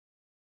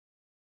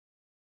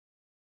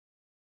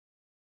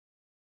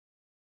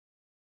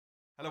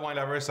Hello wine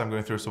lovers, I'm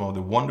going through some of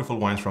the wonderful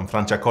wines from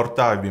Franciacorta.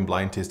 I've been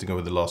blind tasting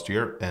over the last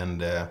year,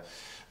 and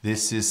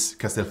this is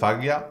Castel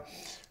Faglia,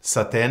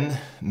 Saten,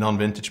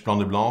 non-vintage Blanc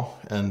de Blanc,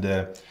 and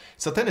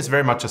Saten is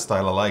very much a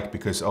style I like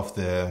because of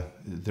the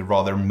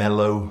rather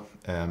mellow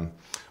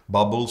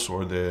bubbles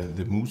or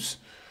the mousse.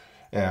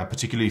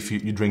 Particularly if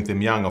you drink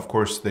them young, of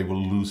course they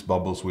will lose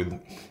bubbles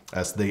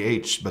as they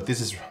age, but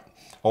this is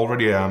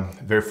already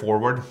very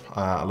forward.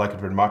 I like it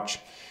very much.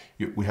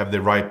 We have the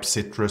ripe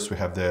citrus, we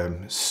have the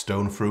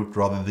stone fruit,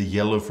 rather the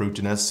yellow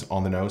fruitiness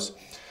on the nose.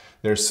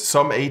 There's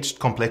some aged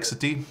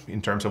complexity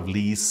in terms of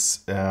lees,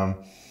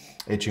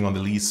 aging on the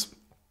lees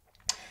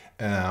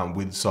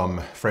with some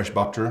fresh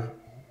butter.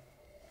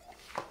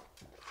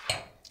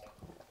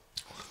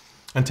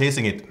 And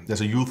tasting it,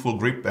 there's a youthful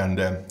grip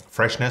and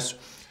freshness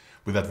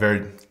with that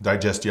very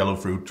digest yellow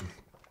fruit,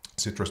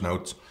 citrus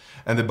notes.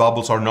 And the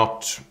bubbles are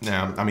not,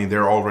 I mean,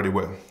 they're already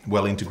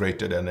well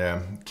integrated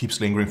and keeps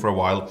lingering for a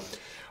while.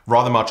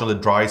 Rather much on the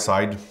dry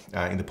side,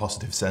 in the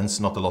positive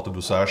sense, not a lot of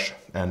dosage,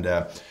 and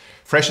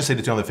fresh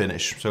acidity on the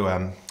finish,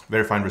 so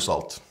very fine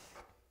result.